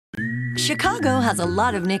Chicago has a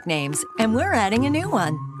lot of nicknames, and we're adding a new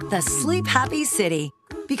one, the Sleep Happy City.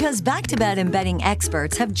 Because back-to-bed and bedding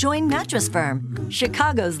experts have joined Mattress Firm,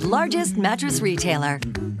 Chicago's largest mattress retailer.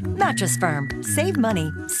 Mattress Firm. Save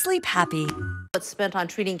money. Sleep happy. It's spent on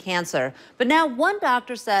treating cancer. But now one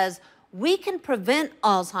doctor says we can prevent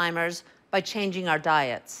Alzheimer's by changing our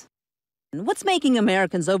diets. What's making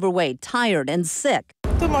Americans overweight, tired, and sick?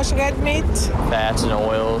 Too much red meat. Fats and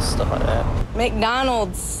oils, stuff like that.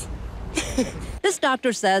 McDonald's. This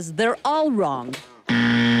doctor says they're all wrong.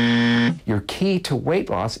 Your key to weight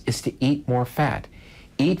loss is to eat more fat.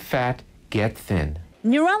 Eat fat, get thin.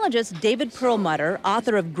 Neurologist David Perlmutter,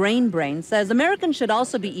 author of Grain Brain, says Americans should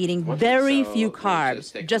also be eating very few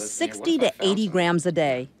carbs, just 60 to 80 grams a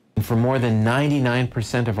day. For more than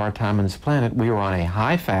 99% of our time on this planet, we are on a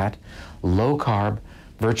high-fat, low-carb,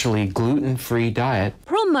 virtually gluten-free diet.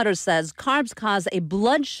 Perlmutter says carbs cause a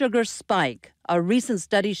blood sugar spike. A recent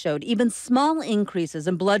study showed even small increases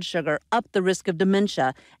in blood sugar up the risk of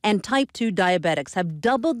dementia, and type 2 diabetics have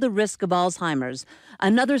doubled the risk of Alzheimer's.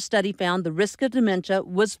 Another study found the risk of dementia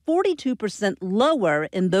was 42% lower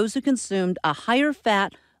in those who consumed a higher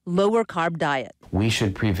fat, lower carb diet. We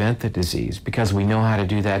should prevent the disease because we know how to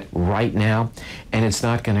do that right now, and it's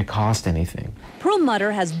not going to cost anything.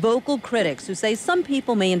 Perlmutter has vocal critics who say some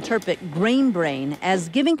people may interpret Grain Brain as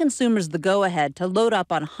giving consumers the go-ahead to load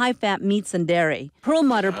up on high-fat meats and dairy.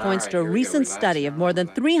 Perlmutter points to a recent study of more than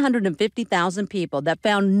 350,000 people that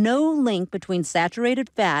found no link between saturated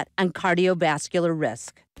fat and cardiovascular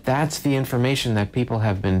risk. That's the information that people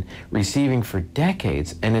have been receiving for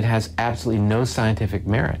decades, and it has absolutely no scientific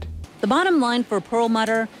merit. The bottom line for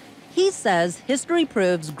Perlmutter, he says history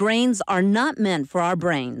proves grains are not meant for our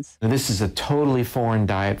brains. This is a totally foreign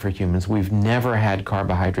diet for humans. We've never had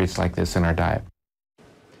carbohydrates like this in our diet.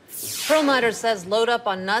 Perlmutter says load up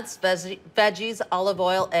on nuts, veggies, olive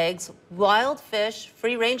oil, eggs, wild fish,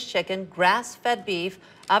 free-range chicken, grass-fed beef,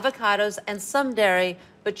 avocados, and some dairy,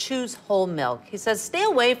 but choose whole milk. He says stay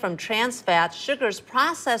away from trans fats, sugars,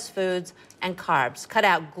 processed foods, and carbs. Cut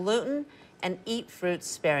out gluten and eat fruits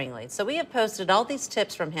sparingly. So we have posted all these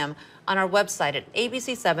tips from him on our website at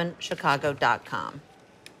abc7chicago.com.